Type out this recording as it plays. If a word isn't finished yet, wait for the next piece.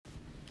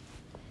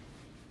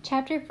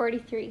Chapter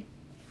 43.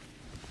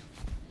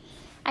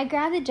 I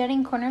grabbed the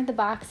jutting corner of the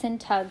box and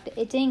tugged.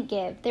 It didn't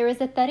give. There was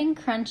a thudding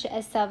crunch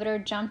as Salvador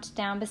jumped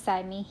down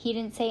beside me. He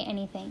didn't say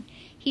anything.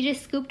 He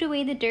just scooped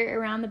away the dirt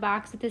around the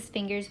box with his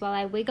fingers while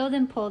I wiggled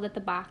and pulled at the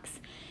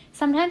box.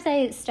 Sometimes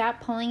I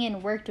stopped pulling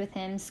and worked with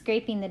him,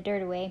 scraping the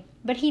dirt away.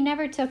 But he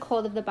never took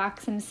hold of the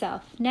box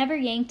himself, never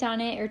yanked on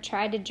it or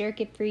tried to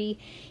jerk it free,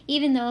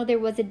 even though there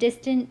was a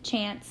distant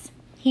chance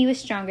he was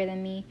stronger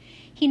than me.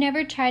 He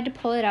never tried to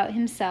pull it out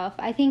himself.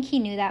 I think he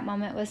knew that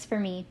moment was for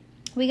me.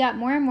 We got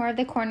more and more of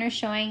the corner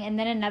showing, and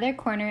then another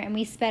corner, and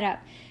we sped up.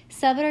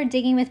 Salvador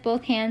digging with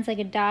both hands like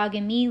a dog,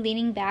 and me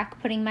leaning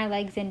back, putting my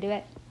legs into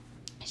it,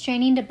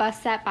 straining to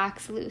bust that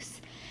box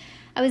loose.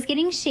 I was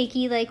getting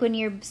shaky, like when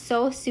you're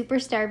so super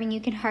starving you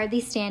can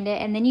hardly stand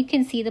it, and then you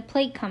can see the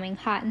plate coming,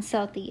 hot and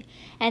salty.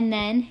 And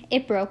then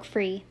it broke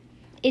free.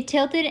 It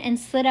tilted and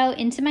slid out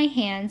into my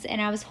hands,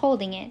 and I was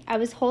holding it. I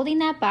was holding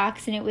that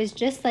box, and it was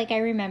just like I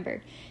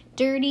remembered.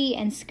 Dirty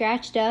and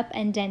scratched up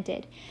and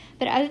dented.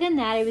 But other than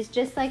that, it was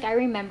just like I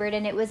remembered,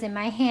 and it was in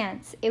my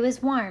hands. It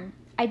was warm.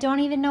 I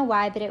don't even know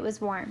why, but it was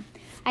warm.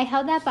 I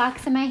held that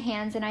box in my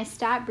hands, and I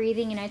stopped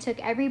breathing, and I took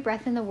every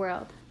breath in the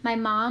world. My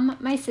mom,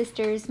 my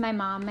sisters, my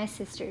mom, my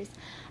sisters.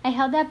 I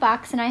held that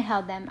box, and I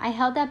held them. I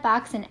held that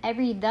box in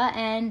every the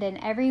end and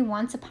every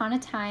once upon a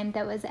time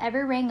that was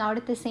ever rang out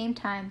at the same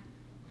time,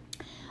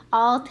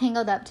 all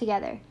tangled up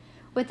together.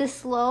 With a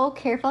slow,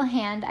 careful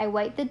hand, I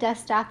wiped the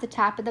dust off the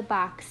top of the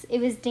box.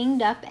 It was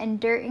dinged up and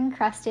dirt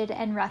encrusted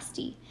and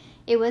rusty.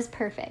 It was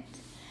perfect.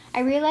 I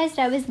realized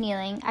I was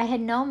kneeling. I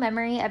had no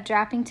memory of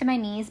dropping to my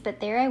knees,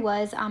 but there I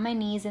was on my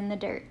knees in the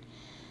dirt.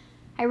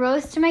 I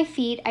rose to my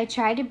feet. I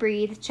tried to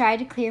breathe, tried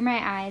to clear my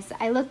eyes.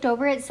 I looked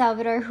over at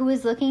Salvador, who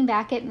was looking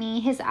back at me,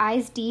 his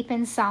eyes deep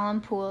in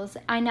solemn pools.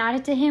 I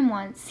nodded to him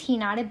once. He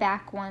nodded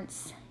back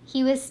once.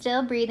 He was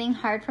still breathing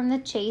hard from the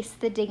chase,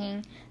 the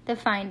digging, the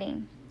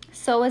finding.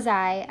 So was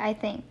I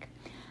think.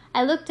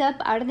 I looked up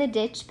out of the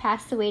ditch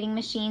past the waiting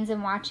machines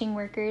and watching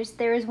workers.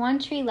 There was one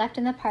tree left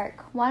in the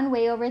park, one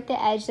way over at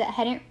the edge that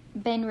hadn't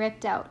been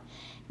ripped out.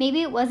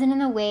 Maybe it wasn't in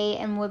the way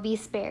and would be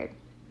spared.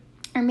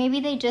 Or maybe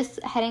they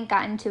just hadn't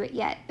gotten to it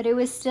yet, but it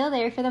was still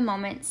there for the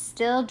moment,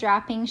 still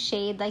dropping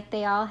shade like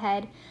they all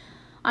had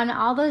on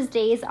all those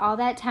days all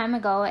that time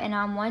ago and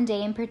on one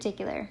day in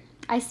particular.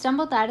 I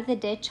stumbled out of the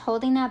ditch,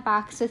 holding that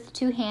box with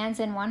 2 hands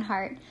and 1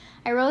 heart.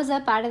 I rose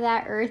up out of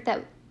that earth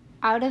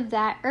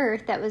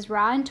that was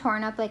raw and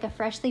torn up like a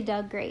freshly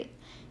dug grave.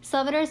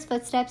 Salvador's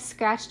footsteps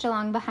scratched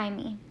along behind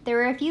me. There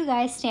were a few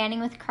guys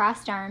standing with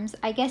crossed arms.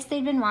 I guess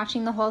they'd been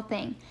watching the whole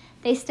thing.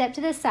 They stepped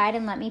to the side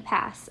and let me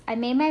pass. I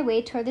made my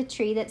way toward the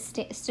tree that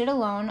stood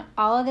alone,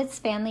 all of its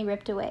family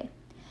ripped away.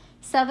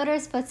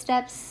 Salvador's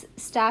footsteps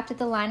stopped at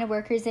the line of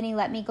workers, and he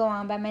let me go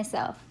on by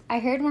myself. I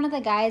heard one of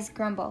the guys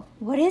grumble,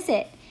 "What is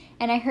it?"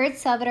 And I heard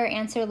Salvador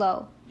answer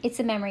low, "It's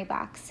a memory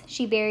box.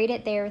 She buried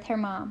it there with her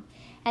mom."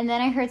 And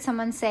then I heard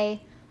someone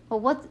say,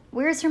 "Well,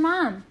 where's her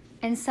mom?"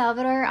 And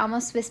Salvador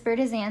almost whispered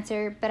his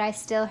answer, but I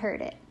still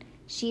heard it.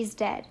 "She's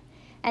dead."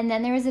 And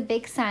then there was a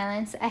big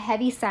silence, a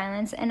heavy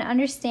silence, an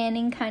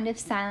understanding kind of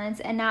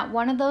silence, and not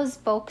one of those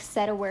folks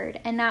said a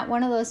word, and not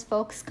one of those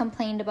folks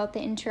complained about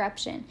the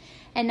interruption,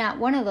 and not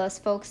one of those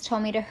folks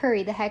told me to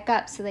hurry the heck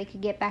up so they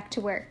could get back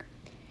to work.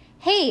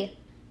 "Hey!"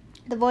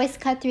 The voice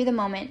cut through the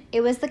moment.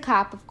 It was the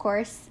cop, of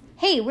course.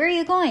 "Hey, where are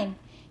you going?"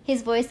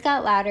 His voice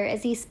got louder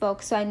as he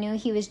spoke, so I knew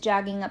he was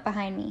jogging up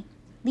behind me.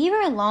 "Leave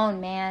her alone,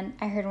 man,"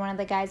 I heard one of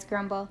the guys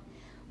grumble.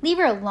 "Leave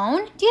her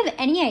alone? Do you have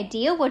any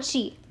idea what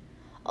she—"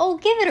 "Oh,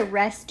 give it a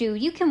rest,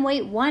 dude. You can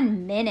wait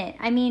 1 minute.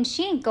 I mean,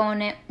 she ain't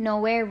going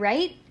nowhere,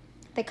 right?"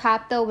 The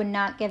cop, though, would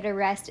not give it a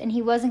rest, and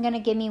he wasn't going to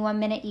give me 1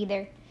 minute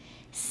either.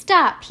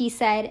 "Stop," he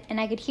said, and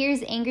I could hear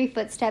his angry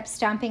footsteps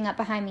stomping up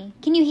behind me.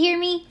 "Can you hear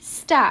me?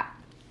 Stop."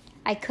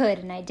 I could,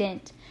 and I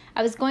didn't.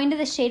 I was going to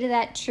the shade of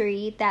that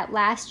tree, that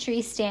last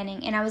tree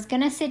standing, and I was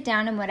going to sit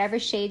down in whatever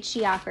shade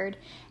she offered,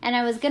 and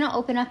I was going to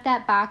open up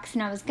that box,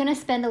 and I was going to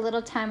spend a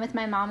little time with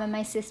my mom and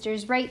my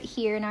sisters right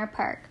here in our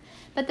park.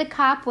 But the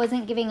cop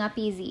wasn't giving up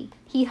easy.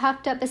 He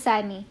huffed up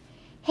beside me.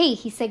 "Hey,"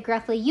 he said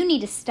gruffly, "you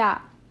need to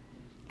stop."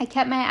 I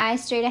kept my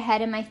eyes straight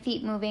ahead and my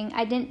feet moving.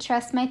 I didn't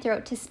trust my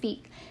throat to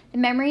speak. The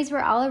memories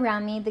were all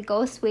around me, the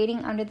ghosts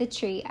waiting under the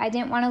tree. I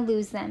didn't want to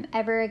lose them,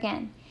 ever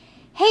again.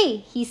 "Hey,"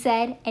 he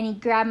said, and he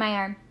grabbed my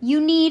arm.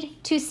 "You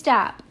need to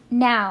stop.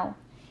 Now."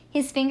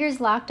 His fingers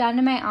locked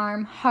onto my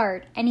arm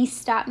hard, and he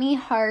stopped me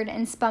hard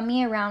and spun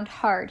me around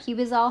hard. He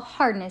was all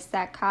hardness,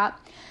 that cop.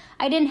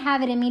 I didn't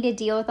have it in me to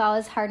deal with all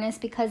his hardness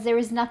because there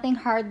was nothing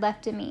hard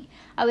left in me.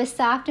 I was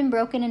soft and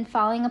broken and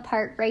falling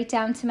apart right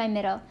down to my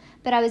middle.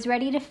 But I was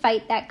ready to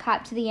fight that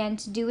cop to the end,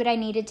 to do what I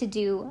needed to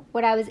do,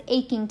 what I was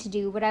aching to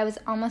do, what I was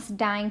almost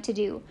dying to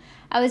do.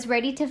 I was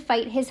ready to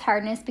fight his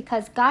hardness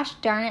because, gosh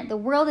darn it, the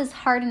world is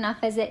hard enough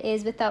as it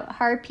is without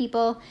hard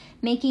people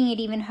making it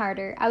even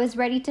harder. I was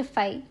ready to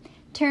fight.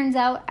 Turns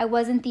out I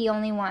wasn't the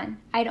only one.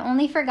 I'd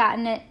only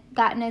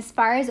gotten as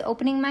far as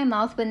opening my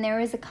mouth when there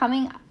was a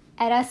coming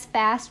at us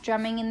fast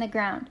drumming in the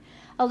ground.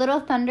 A little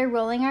thunder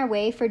rolling our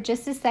way for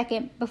just a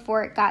second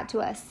before it got to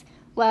us.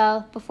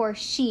 Well, before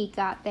she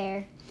got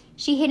there.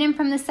 She hit him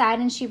from the side,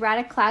 and she brought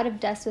a cloud of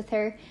dust with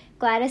her.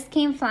 Gladys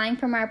came flying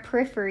from our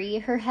periphery,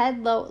 her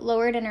head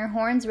lowered and her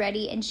horns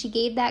ready, and she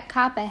gave that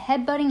cop a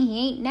headbutting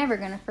he ain't never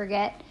gonna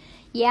forget.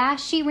 Yeah,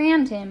 she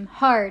rammed him,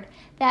 hard.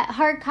 That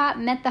hard cop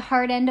met the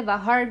hard end of a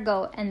hard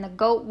goat, and the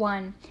goat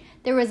won.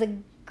 There was a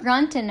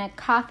grunt and a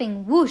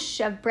coughing whoosh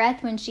of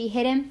breath when she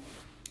hit him.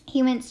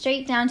 He went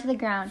straight down to the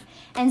ground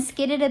and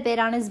skidded a bit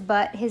on his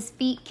butt, his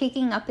feet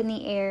kicking up in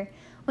the air.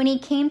 When he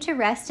came to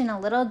rest in a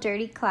little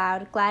dirty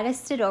cloud, Gladys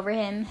stood over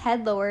him,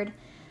 head lowered,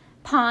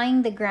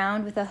 pawing the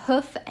ground with a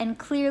hoof and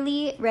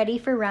clearly ready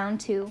for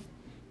round 2.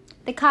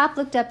 The cop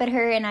looked up at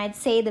her, and I'd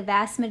say the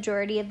vast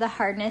majority of the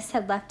hardness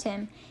had left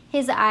him.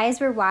 His eyes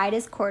were wide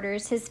as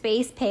quarters, his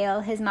face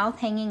pale, his mouth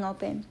hanging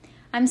open.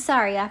 "I'm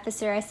sorry,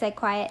 officer," I said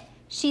quiet.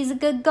 "She's a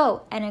good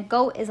goat, and a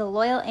goat is a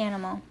loyal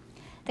animal."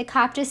 The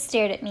cop just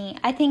stared at me.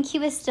 I think he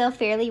was still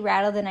fairly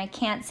rattled, and I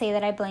can't say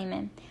that I blame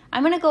him.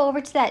 "I'm going to go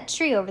over to that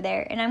tree over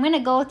there, and I'm going to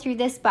go through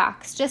this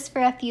box just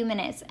for a few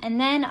minutes, and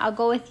then I'll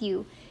go with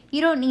you. You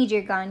don't need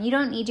your gun. You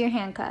don't need your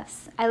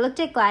handcuffs." I looked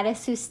at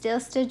Gladys, who still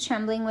stood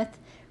trembling with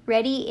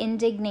ready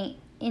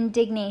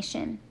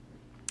indignation.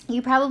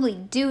 "You probably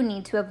do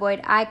need to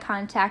avoid eye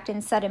contact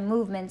and sudden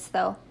movements,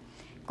 though."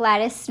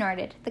 Gladys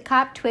snorted. The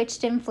cop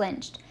twitched and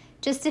flinched.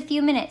 "Just a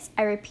few minutes,"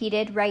 I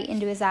repeated right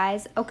into his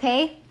eyes.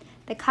 "Okay?"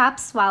 The cop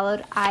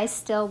swallowed, eyes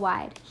still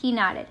wide. He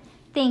nodded.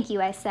 "Thank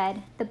you," I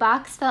said. The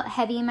box felt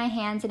heavy in my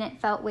hands, and it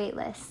felt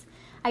weightless.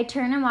 I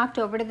turned and walked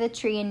over to the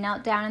tree and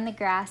knelt down in the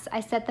grass. I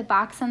set the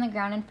box on the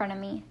ground in front of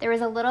me. There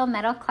was a little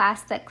metal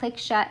clasp that clicked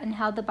shut and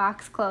held the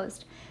box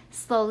closed.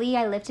 Slowly,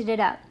 I lifted it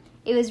up.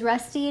 It was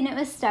rusty and it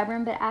was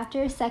stubborn, but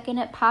after a second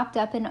it popped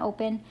up and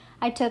opened.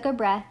 I took a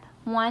breath,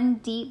 one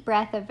deep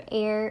breath of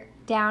air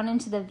down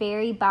into the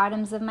very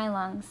bottoms of my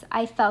lungs.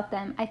 I felt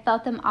them. I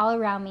felt them all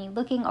around me,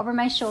 looking over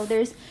my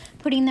shoulders,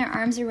 putting their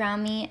arms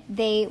around me.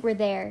 They were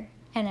there,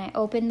 and I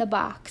opened the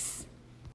box.